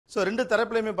So ரெண்டு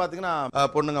தரப்புலையுமே பார்த்தீங்கன்னா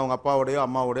பொண்ணுங்க அவங்க அப்பாவோடய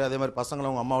அம்மாவோடய அதே மாதிரி பசங்களும்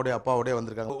அவங்க அம்மாவோடய அப்பாவோடய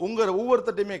வந்திருக்காங்க. உங்கள்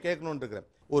ஒவ்வொருத்தையுமே கேட்கணும்னு இருக்கிறேன்.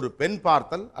 ஒரு பெண்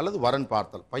பார்த்தல் அல்லது வரன்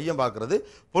பார்த்தல், பையன் பார்க்கறது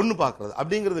பொண்ணு பார்க்கறது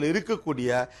அப்படிங்கிறதுல இருக்கக்கூடிய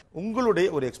உங்களுடைய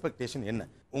ஒரு எக்ஸ்பெக்டேஷன் என்ன?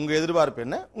 உங்கள் எதிர்பார்ப்பு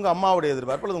என்ன? உங்கள் அம்மாவுடைய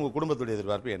எதிர்பார்ப்பு அல்லது உங்கள் குடும்பத்துடைய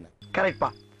எதிர்பார்ப்பு என்ன? கரெக்ட்பா.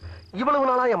 இவ்வளவு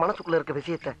நாளா என் மனசுக்குள்ள இருக்க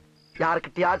விஷயத்த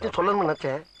யாருக்கிட்டயாச்சும் சொல்லணும்னு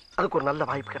நினைச்சேன். அதுக்கு ஒரு நல்ல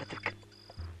வாய்ப்பு கிடைச்சிருக்கு.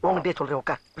 உங்ககிட்டயே சொல்றேன்.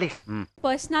 Okay please.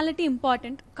 Personality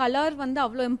important, colour வந்து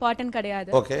அவ்வளோ இம்பார்ட்டன்ட்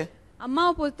கிடையாது. ஓகே.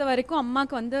 அம்மாவை பொறுத்த வரைக்கும்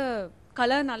அம்மாக்கு வந்து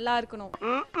கலர் நல்லா இருக்கணும்.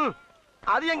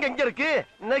 அது எங்க இருக்கு?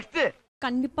 நெக்ஸ்ட்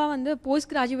கண்டிப்பா வந்து போஸ்ட்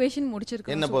கிராஜுவேஷன்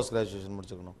முடிச்சிருக்கணும். என்ன போஸ்ட் கிராஜுவேஷன்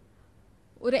முடிச்சிருக்கணும்?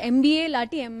 ஒரு MBA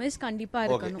இல்லாட்டி MS கண்டிப்பா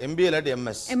இருக்கணும். MBA இல்லாட்டி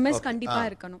MS கண்டிப்பா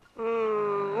இருக்கணும்.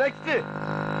 நெக்ஸ்ட்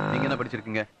நீங்க என்ன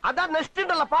படிச்சிருக்கீங்க? அதான்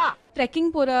நெக்ஸ்ட்ன்றலப்பா.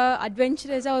 ட்ரெக்கிங் போற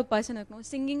அட்வென்ச்சரஸா ஒரு பர்சன் இருக்கணும்,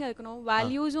 சிங்கிங் இருக்கணும்,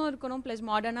 வேல்யூஸும் இருக்கணும், பிளஸ்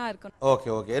மாடர்னா இருக்கணும்.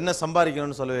 ஓகே. என்ன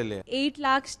சம்பாதிக்கணும்னு சொல்லவே இல்லையா? 8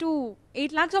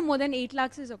 lakhs or more than 8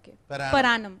 lakhs is okay per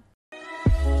annum.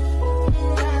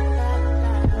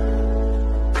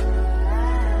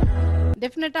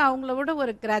 டெஃபினட்டா அவங்கள விட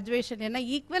ஒரு கிராஜுவேஷன் என்ன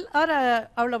ஈக்குவல் ஆர்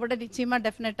அவளை விட நிச்சயமா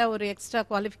டெஃபினட்டா ஒரு எக்ஸ்ட்ரா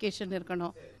குவாலிஃபிகேஷன்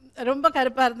இருக்கணும். ரொம்ப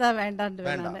கருப்பா இருந்தா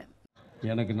வேண்டான்னு.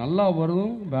 எனக்கு நல்லா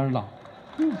வரும் வேண்டாம்.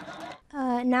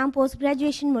 நான் போஸ்ட்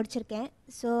கிராஜுவேஷன் முடிச்சிருக்கேன்.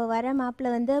 ஸோ வர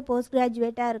மாப்பிள்ள வந்து போஸ்ட்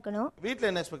கிராஜுவேட்டாக இருக்கணும். வீட்டில்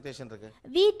என்ன எக்ஸ்பெக்டேஷன் இருக்கு?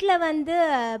 வீட்டில் வந்து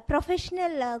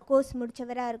ப்ரொஃபஷனல் கோர்ஸ்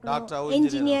முடிச்சவராக இருக்கணும்,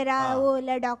 என்ஜினியராகவோ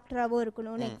இல்லை டாக்டராகவோ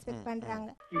இருக்கணும்னு எக்ஸ்பெக்ட் பண்ணுறாங்க.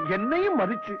 என்னையும்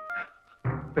மதிச்சு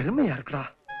பெருமையா இருக்குடா,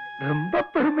 ரொம்ப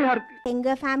பெருமையா இருக்கு.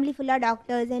 எங்கள் ஃபேமிலி ஃபுல்லாக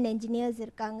டாக்டர்ஸ் அண்ட் என்ஜினியர்ஸ்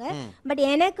இருக்காங்க. பட்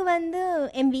எனக்கு வந்து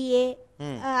MBA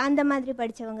அந்த மாதிரி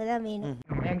படித்தவங்க தான் வேணும்.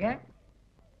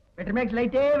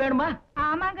 லைட்டே வேணுமா?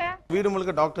 ஆமாங்க. வீடு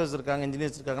முழுக்க டாக்டர்ஸ் இருக்காங்க,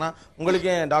 இன்ஜினியர்ஸ் இருக்காங்கன்னா உங்களுக்கு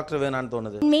ஏன் டாக்டர் வேணான்னு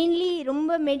தோணுது? மெயின்லி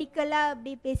ரொம்ப மெடிக்கலா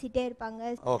அப்படி பேசிட்டே இருப்பாங்க.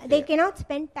 they cannot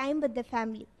spend time with the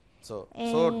family.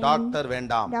 so doctor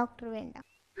வேண்டாம். டாக்டர் வேண்டாம்.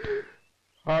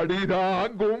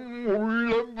 அடிதாங்கும்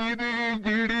உள்ளம் இது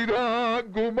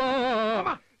இடிதாங்குமா.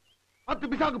 10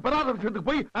 பிசாக்கு பெறாத விஷயத்துக்கு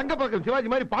போய் அங்க பக்கம் சிவாஜி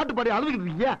மாதிரி பாட்டு பாடி அழுதுகிட்டு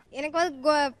இருக்கீங்க. எனக்கு வந்து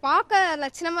பார்க்க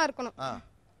லட்சணமா இருக்கணும்.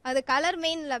 அது கலர்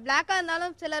மெயின் இல்ல. பிளாக்கா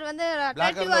இருந்தாலும் சிலர் வந்து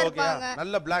அட்ராக்டிவா இருப்பாங்க.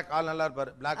 நல்ல பிளாக் ஆல் நல்லா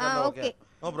இருப்பாரு. Black all okay.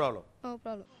 No problem.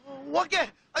 Okay.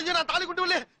 ஐயா நான் தாலி கொண்டு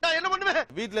வரல, நான் என்ன பண்ணுவேன்?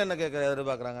 வீட்ல என்ன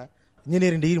எதிர்பார்க்கறாங்க?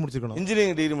 இன்ஜினியரிங் டிகிரி முடிச்சிருக்கணும்.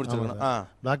 இன்ஜினியரிங் டிகிரி முடிச்சிருக்கணும்.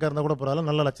 பிளாக்கா இருந்தா கூட பரவாயில்ல,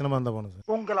 நல்ல லட்சணமா இருந்தா போணும் சார்.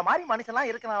 உங்கள மாதிரி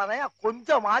மனுஷன்லாம் இருக்கனாலதான்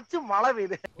கொஞ்சமாச்சும் மழை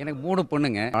பெய்யுது. எனக்கு 3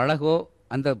 பொண்ணுங்க. அழகோ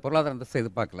அந்த பொருளாதார அந்தஸ்து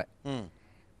எதிர்பார்க்கல.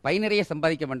 பை நிறைய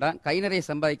சம்பாதிக்க வேண்டாம், கை நிறைய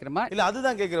சம்பாதிக்கிறமா இல்ல?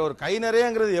 அதுதான் கேக்குறேன். ஒரு கை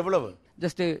நிறையங்கிறது எவ்வளவு?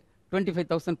 Just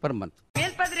 25,000 per month.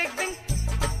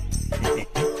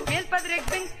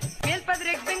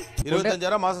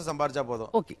 25,000 மாசம் சம்பாதிச்சா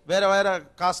போதும். ஓகே. வேற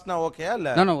காஸ்ட்னா ஓகேயா இல்ல?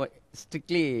 No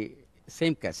strictly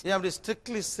same cost. ஏன் அப்படி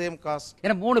ஸ்ட்ரிக்ட்லி சேம் காஸ்ட்?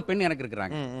 ஏன்னா 3 பெண் எனக்கு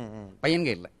இருக்காங்க, பையன்க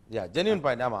இல்ல. Genuine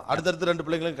point. ஆமா, அடுத்தடுத்து 2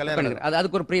 பிள்ளைகளும் கல்யாணம்.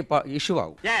 அதுக்கு ஒரு பெரிய இஷ்யூ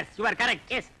ஆகும். S you are correct.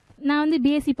 S நான் வந்து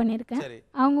BSc பண்ணியிருக்கேன்.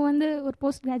 அவங்க வந்து ஒரு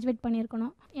போஸ்ட் கிராஜுவேட்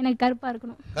பண்ணியிருக்கணும். எனக்கு கருப்பா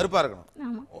இருக்கணும்.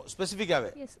 ஆமா, ஸ்பெசிஃபிக்காவே.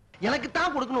 எனக்கு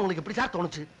தான் கொடுக்கணும். உங்களுக்கு எப்படி சார்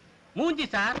தோணுச்சு? மூஞ்சி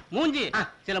சார், மூஞ்சி.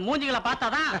 சில மூஞ்சிகளை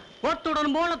பார்த்தாதான் போட்டு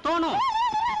விடணும் போல தோணும்.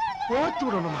 போட்டு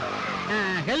விடணுமா?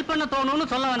 ஹெல்ப் பண்ண தோணும்னு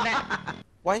சொல்ல வந்தேன்.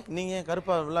 வாய் நீங்க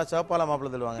சிவப்பா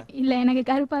மாப்பிள்ளை சொல்லுவாங்க. இல்ல எனக்கு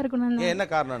கருப்பா இருக்கணும். என்ன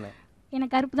காரணம்?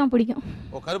 எனக்கு கருப்பு தான் பிடிக்கும்.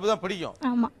 கருப்பு தான் பிடிக்கும்.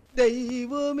 ஆமா.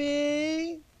 தெய்வமே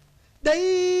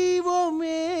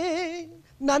தெய்வமே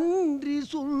நன்றி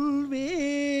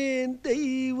சொல்வேன்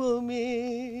தெய்வமே.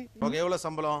 ஓகே. எவ்வளவு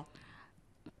சம்பளம்?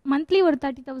 மந்த்லி ஒரு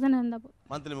 30,000 இருந்தா போதும்.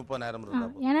 மந்த்லி 30,000 இருந்தா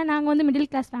போதும். ஏன்னா நாங்க வந்து மிடில்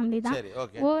கிளாஸ் ஃபேமிலி தான். சரி,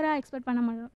 ஓகே. ஓவரா எக்ஸ்பெக்ட் பண்ண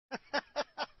மாட்டோம்.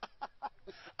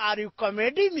 Are you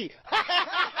committing me?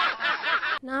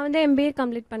 நான் வந்து MBA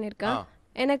கம்ப்ளீட் பண்ணிருக்கேன்.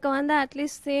 எனக்கு வந்து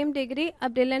அட்லீஸ்ட் சேம் டிகிரி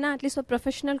அப்படி இல்லைன்னா அட்லீஸ்ட் ஒரு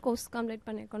ப்ரொஃபஷனல் கோர்ஸ் கம்ப்ளீட்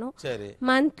பண்ணிருக்கணும். சரி.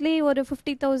 மந்த்லி ஒரு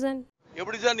 50,000.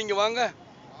 எப்படி சார் நீங்க வாங்க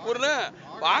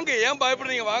வாங்க, ஏன்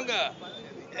பயப்படுறீங்க? வாங்க,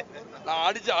 நான்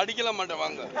அடிக்கல மாட்டேன்,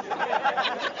 வாங்க.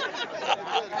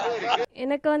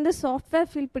 எனக்கு வந்து சாஃப்ட்வேர்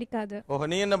ஃபீல்ட் பிடிக்காது.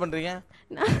 நீங்க என்ன பண்றீங்க?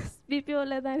 நான்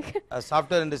BPOல தான் இருக்கேன்.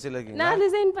 சாஃப்ட்வேர் இண்டஸ்ட்ரியில இருக்கீங்க. நான்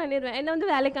ரிசைன் பண்ணிடுவேன். என்ன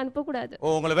வந்து வேலைக்கு அனுப்ப கூடாது.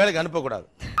 உங்களை வேலைக்கு அனுப்ப கூடாது.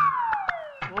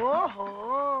 ஓஹோ,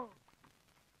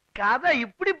 கதை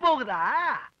இப்படி போகுதா?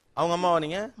 அவங்க அம்மாவா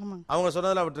நீங்க? அவங்க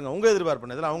சொன்னதெல்லாம் விட்டுருங்க. உங்க எதிர்பார்ப்பு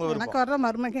என்ன? இதெல்லாம் அவங்க விருப்பம். எனக்கு வர்ற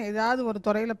மருமகன் ஏதாவது ஒரு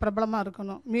துறையில பிரபலமா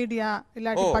இருக்கணும். மீடியா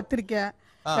இல்லாட்டி பத்திரிக்கை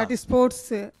இல்லாட்டி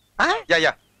ஸ்போர்ட்ஸ்.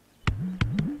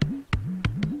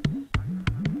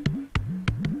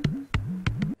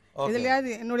 இதுலயாவது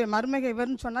என்னுடைய மருமக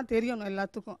இவர்னு சொன்னா தெரியணும்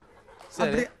எல்லாத்துக்கும்.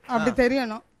 அப்படி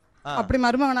தெரியணும். அப்படி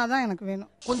மருமகனாதான் எனக்கு வேணும்.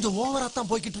 கொஞ்சம் ஓவரா தான்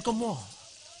போய்கிட்டு இருக்கோமோ?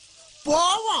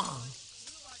 போவோம்,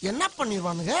 என்ன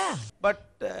பண்ணிடுவானுங்க.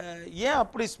 பட் ஏன்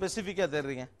அப்படி ஸ்பெசிஃபிக்கா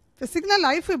தெரியுங்க? சிக்னல்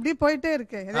லைஃப் இப்படி போயிட்டே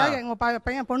இருக்கு. ஏதாவது எங்க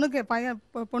பையன்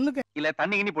பொண்ணுக்கு இல்ல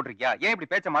தண்ணி கிண்ணி போட்டிருக்கியா? ஏன் இப்படி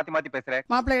பேச்ச மாத்தி மாத்தி பேசுற?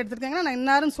 மாப்பிள்ளை எடுத்திருக்கீங்கன்னா நான்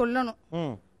இன்னாரும் சொல்லணும்.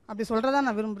 அப்படி சொல்றதா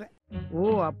நான் விரும்புறேன். ஓ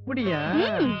அப்படியா?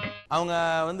 அவங்க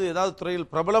வந்து ஏதாவது துறையில்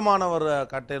பிரபலமானவர்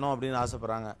கட்டணும் அப்படின்னு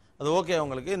ஆசைப்படுறாங்க. அது ஓகே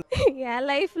உங்களுக்கு? என்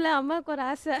லைஃப்ல அம்மாக்கு ஒரு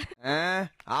ஆசை.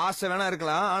 ஆசை வேணா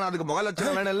இருக்கலாம், ஆனா அதுக்கு முக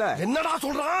லட்சணம் வேணும் இல்ல. என்னடா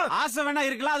சொல்றான்? ஆசை வேணா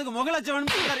இருக்கலாம், அதுக்கு முக லட்சணம்.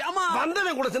 ஆமா,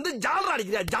 வந்தவன் கூட சேர்ந்து ஜால்ரா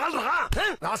அடிக்கிறியா? ஜால்ரா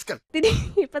ராஸ்கல்.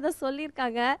 இப்பதான்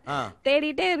சொல்லிருக்காங்க,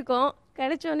 தேடிட்டே இருக்கோம்,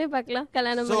 கிடைச்ச உடனே பார்க்கலாம்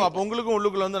கல்யாணம். சோ அப்ப உங்களுக்கும்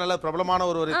உள்ளுக்குள்ள வந்து நல்ல பிரபலமான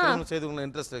ஒருவரை திருமணம் செய்துக்கணும்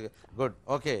இன்ட்ரெஸ்ட் இருக்கு. குட்,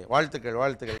 ஓகே, வாழ்த்துக்கள்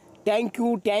வாழ்த்துக்கள்.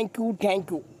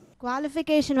 தேங்க்யூ.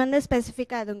 குவாலிஃபிகேஷன் வந்து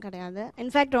ஸ்பெசிஃபிக்கா எதுவும் கிடையாது.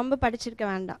 இன்ஃபேக்ட் ரொம்ப படிச்சிருக்க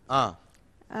வேண்டாம்.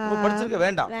 படிச்சிருக்க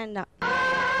வேண்டாம்.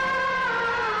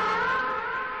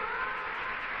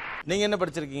 நீங்க என்ன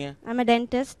படிச்சிருக்கீங்க? I'm a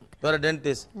dentist. you're a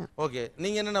dentist. Okay,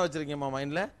 நீங்க என்ன வச்சிருக்கீங்கம்மா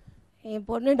மைண்ட்ல? என்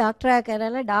பொண்ணு டாக்டரா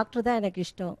இருக்கறனால டாக்டர் தான் எனக்கு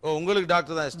இஷ்டம். ஓ, உங்களுக்கு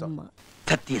டாக்டர் தான் இஷ்டம்.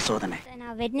 சத்திய சோதனை.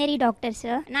 நான் வெட்டனரி டாக்டர்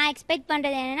சார். நான் எக்ஸ்பெக்ட்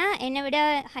பண்றது என்னன்னா என்னை விட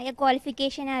ஹையர்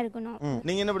குவாலிஃபிகேஷனா இருக்கணும்.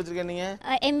 நீங்க என்ன படிச்சிருக்கீங்க? நீங்க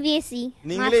எம்விஎஸ்சி.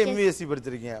 நீங்களே எம்விஎஸ்சி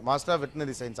படிச்சிருக்கீங்க, மாஸ்டர் ஆஃப்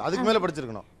வெட்டனரி சயின்ஸ். அதுக்கு மேல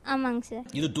படிச்சிருக்கணும். ஆமாங்க சார்.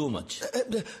 இது டூ மச்.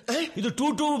 இது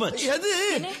டூ மச். எது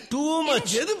டூ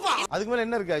மச்? எதுப்பா? அதுக்கு மேல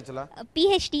என்ன இருக்கு ஆக்சுவலா?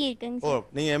 பிஹெச்டி இருக்குங்க ஓ, சார்.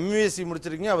 நீங்க எம்விஎஸ்சி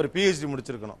முடிச்சிருக்கீங்க, அவர் பிஹெச்டி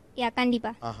முடிச்சிருக்கணும். யா,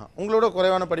 கண்டிப்பா. உங்களோட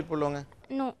குறைவான படிப்பு உள்ளவங்க?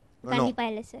 நோ, கண்டிப்பா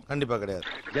இல்ல சார். கண்டிப்பா கிடையாது.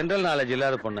 ஜெனரல் நாலேஜ்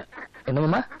இல்லாத பொண்ணு.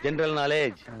 என்னமாமா? General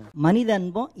knowledge. மனித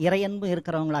அன்பும் இறை அன்பும்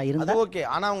இருக்கிறவங்களா இருந்தா அது ஓகே.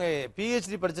 ஆனா அவங்க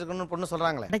பிஹெச்டி படிச்சிருக்கணும்னு பொண்ணு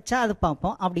சொல்றாங்களே, கிடைச்சா அது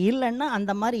பார்ப்போம். அப்படி இல்லைன்னா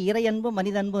அந்த மாதிரி இறை அன்பும்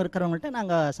மனித அன்பும் இருக்கிறவங்கள்ட்ட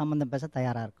நாங்க சம்பந்தம் பேச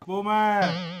தயாரா இருக்கோம்.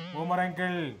 Boomer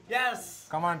uncle. S,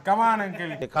 come on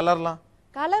uncle. கலர்லாம்?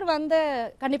 கலர் வந்து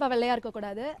கண்டிப்பா வெள்ளையா இருக்க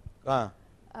கூடாது.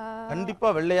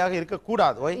 கண்டிப்பா வெள்ளையாக இருக்க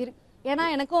கூடாது. ஏன்னா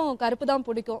எனக்கும் கருப்பு தான்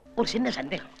பிடிக்கும். ஒரு சின்ன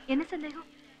சந்தேகம். என்ன சந்தேகம்?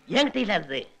 என்கிட்ட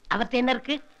இல்லாதது அவர்ட்ட என்ன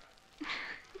இருக்கு?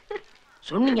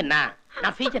 சொன்னீங்கன்னா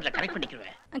நான் ஃபியூச்சர்ல கரெக்ட்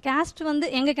பண்ணிக்குவேன். காஸ்ட் வந்து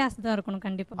எங்க காஸ்ட் தான் இருக்கணும்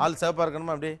கண்டிப்பா. ஆள் சிவப்பா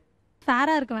இருக்கணுமா? அப்படியே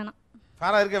ஃபேரா இருக்க வேணாம்.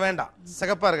 ஃபேரா இருக்க வேண்டாம்,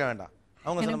 சிகப்பா இருக்க வேண்டாம்.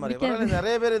 அவங்க சொன்ன மாதிரி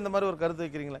நிறைய பேர் இந்த மாதிரி ஒரு கருத்து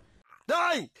வைக்கிறீங்களே.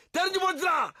 டேய், தெரிஞ்சு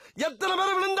போச்சுடா. எத்தனை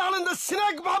பேர் விழுந்தாலும் இந்த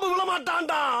ஸ்னேக் பாபு விழ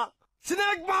மாட்டான்டா.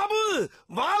 ஸ்னேக் பாபு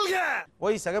வாழ்க.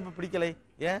 ஓய், சிகப்பு பிடிக்கலை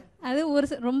ஏன்? அது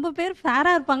ஒரு ரொம்ப பேர்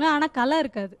ஃபேரா இருப்பாங்க, ஆனா கலர்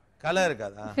இருக்காது. கலர்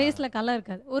இருக்காதா? ஃபேஸ்ல கலர்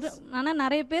இருக்காது. ஆனா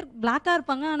நிறைய பேர் பிளாக்கா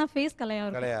இருப்பாங்க, ஆனா ஃபேஸ் கலையா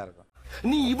இருக்கும்.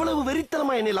 நீ இவ்வளவு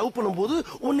வெறித்தனமா என்னை லவ் பண்ணும்போது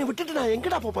உன்னை விட்டுட்டு நான்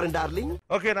எங்கடா போறேன் டார்லிங்?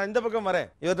 ஓகே, நான் இந்த பக்கம் வரேன்.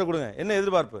 இவர்ட்ட கொடுங்க. என்ன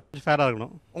எதிர்பார்ப்பு? ஃபேரா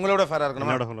இருக்கணும். உங்களோட ஃபேரா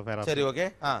இருக்கணும். என்னோட கொஞ்சம் ஃபேரா. சரி, ஓகே.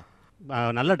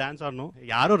 நல்ல டான்ஸ் ஆடணும்.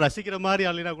 யாரும் ரசிக்கிற மாதிரி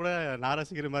ஆடலினா கூட நான்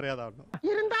ரசிக்கிற மாதிரி ஆடணும்.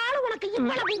 இருந்தாலும் உனக்கு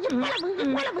இவ்வளவு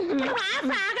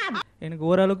ஆசை ஆகாது. எனக்கு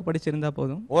ஓரளவுக்கு படிச்சிருந்தா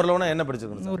போதும். ஓரளவுனா என்ன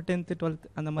படிச்சிருக்கணும்? ஒரு 10th 12th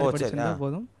அந்த மாதிரி படிச்சிருந்தா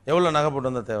போதும். எவ்வளவு நகை போட்டு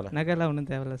வந்தா தேவல? நகைலாம் ஒண்ணும்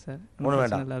தேவையில்ல சார். ஒண்ணும்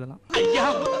வேண்டாம். அதெல்லாம். ஐயா,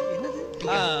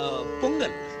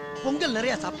 பொங்கல்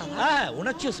நிறைய சாப்பிட்டாங்க.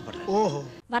 உணர்ச்சி வசப்படுறேன். ஓஹோ.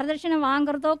 வரதட்சணை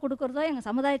வாங்குறதோ கொடுக்கறதோ எங்க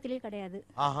சமுதாயத்திலே கிடையாது.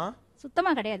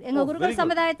 சுத்தமா கிடையாது. எங்க குருக்கள்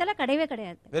சமுதாயத்துல கிடையவே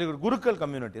கிடையாது. Very good. குருக்கள்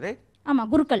கம்யூனிட்டி, ரைட்? ஆமா,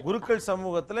 குருக்கள்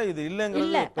சமூகத்துல இது இல்லங்கிறது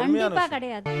இல்ல, கண்டிப்பா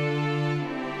கிடையாது.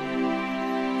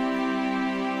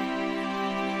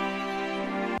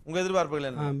 உங்க எதிர்பார்ப்புகள்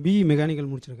என்ன? பி மெக்கானிக்கல்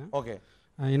முடிச்சிருக்கேன். ஓகே.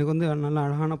 எனக்கு வந்து நல்ல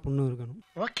அழகான பொண்ணு இருக்கணும்.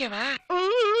 ஓகேவா?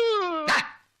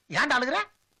 ஏன்டா அழுகுற?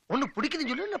 ஒண்ணு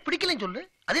பிடிக்குதுன்னு சொல்லு, இல்ல பிடிக்கலன்னு சொல்லு.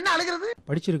 அது என்ன அழுகிறது?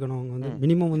 படிச்சிருக்கணும். அவங்க வந்து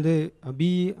மினிமம் வந்து பி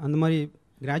அந்த மாதிரி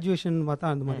கிராஜுவேஷன்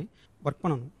பார்த்தா அந்த மாதிரி ஒர்க்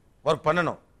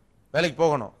பண்ணணும். வேலைக்கு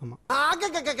போகணும். ஆமா.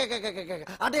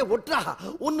 அடே ஒற்றா,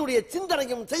 உன்னுடைய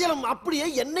சிந்தனையும் செயலும் அப்படியே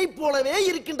என்னை போலவே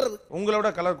இருக்கின்றது. உங்களோட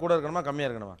கலர் கூட இருக்கணுமா கம்மியா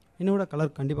இருக்கணுமா? என்னோட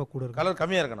கலர் கண்டிப்பா கூட இருக்கணும். கலர்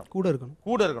கம்மியா இருக்கணும். கூட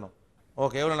இருக்கணும்.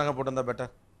 ஓகே. எவ்வளவு நகை போட்டு இருந்தா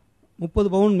பெட்டர்? 30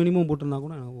 பவுன் மினிமம் போட்டிருந்தா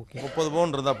கூட ஓகே. 30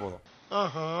 பவுன் இருந்தா போதும்.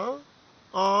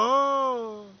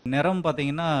 நிறம்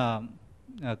பாத்தீங்கன்னா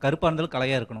கருப்பா இருந்தாலும்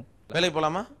கலையா இருக்கணும். வேலைக்கு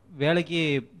போலாமா? வேலைக்கு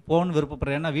போகணும்னு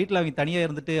விருப்பப்படுறேன். ஏன்னா வீட்டில் அவங்க தனியா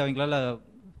இருந்துட்டு அவங்களால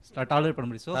டாலரேட் பண்ண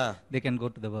முடியும். So they can go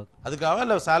to the work. அதுக்காக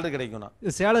இல்லை சேலரி கிடைக்கும்னா?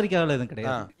 சேலரிக்காக எதுவும்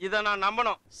கிடையாது. இதை நான்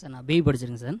நம்பணும் சார். நான் பிஇ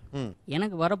படிச்சிருக்கேன் சார்.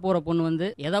 எனக்கு வரப்போற பொண்ணு வந்து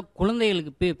ஏதாவது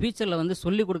குழந்தைகளுக்கு ஃபியூச்சர்ல வந்து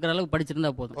சொல்லி கொடுக்குற அளவுக்கு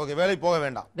படிச்சிருந்தா போதும். ஓகே. வேலைக்கு போக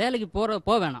வேண்டாம். வேலைக்கு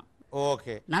போக வேணாம்.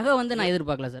 ஓகே. நகை வந்து நான்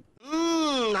எதிர்பார்க்கல சார்.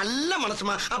 நல்ல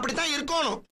மனசுமா, அப்படித்தான்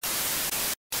இருக்கணும்.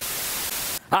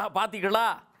 பாத்தீங்களா?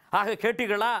 ஆக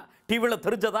கேட்டீங்களா? டிவில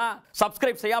தெரிஞ்சதா?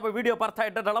 சப்ஸ்கிரைப் செய்யாம வீடியோ பார்த்தா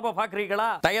என்ன நிலைமை பாக்குறீங்களா?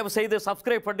 தயவு செய்து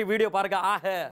சப்ஸ்கிரைப் பண்ணி வீடியோ பாருங்க. ஆக